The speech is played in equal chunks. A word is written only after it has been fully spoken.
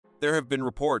There have been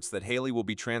reports that Hailey will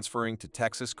be transferring to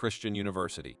Texas Christian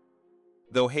University.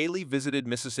 Though Hailey visited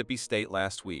Mississippi State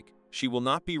last week, she will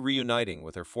not be reuniting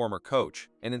with her former coach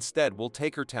and instead will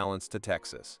take her talents to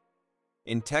Texas.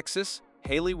 In Texas,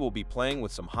 Hailey will be playing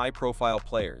with some high-profile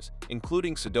players,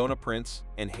 including Sedona Prince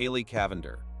and Haley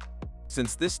Cavender.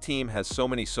 Since this team has so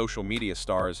many social media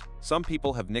stars, some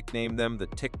people have nicknamed them the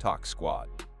TikTok Squad.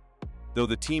 Though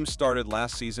the team started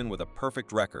last season with a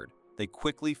perfect record, they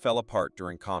quickly fell apart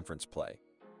during conference play.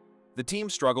 The team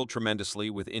struggled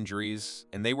tremendously with injuries,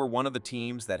 and they were one of the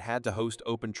teams that had to host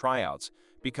open tryouts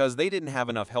because they didn't have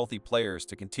enough healthy players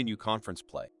to continue conference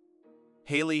play.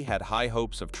 Hailey had high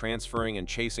hopes of transferring and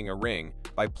chasing a ring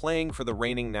by playing for the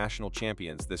reigning national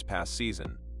champions this past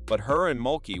season, but her and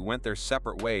Mulkey went their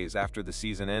separate ways after the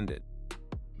season ended.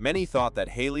 Many thought that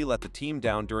Hailey let the team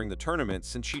down during the tournament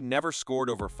since she never scored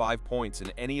over 5 points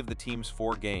in any of the team's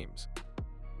 4 games.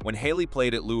 When Hailey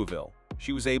played at Louisville,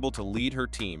 she was able to lead her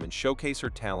team and showcase her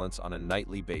talents on a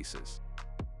nightly basis.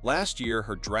 Last year,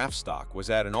 her draft stock was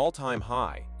at an all-time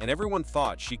high, and everyone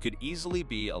thought she could easily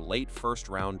be a late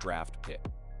first-round draft pick.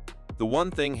 The one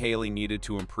thing Hailey needed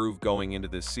to improve going into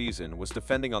this season was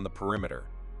defending on the perimeter,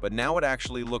 but now it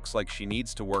actually looks like she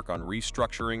needs to work on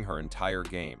restructuring her entire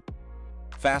game.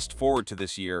 Fast forward to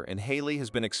this year, and Hailey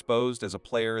has been exposed as a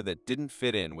player that didn't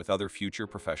fit in with other future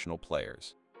professional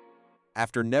players.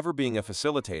 After never being a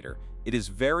facilitator, it is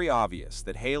very obvious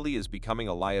that Hailey is becoming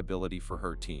a liability for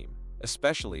her team,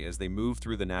 especially as they move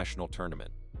through the national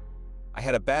tournament. I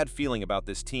had a bad feeling about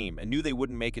this team and knew they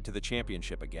wouldn't make it to the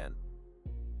championship again.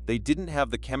 They didn't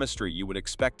have the chemistry you would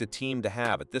expect a team to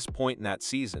have at this point in that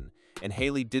season, and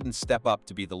Hailey didn't step up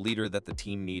to be the leader that the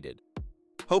team needed.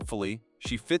 Hopefully,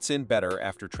 she fits in better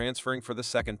after transferring for the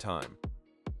second time.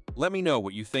 Let me know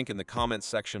what you think in the comments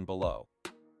section below.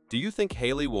 Do you think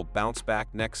Hailey will bounce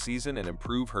back next season and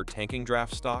improve her tanking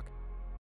draft stock?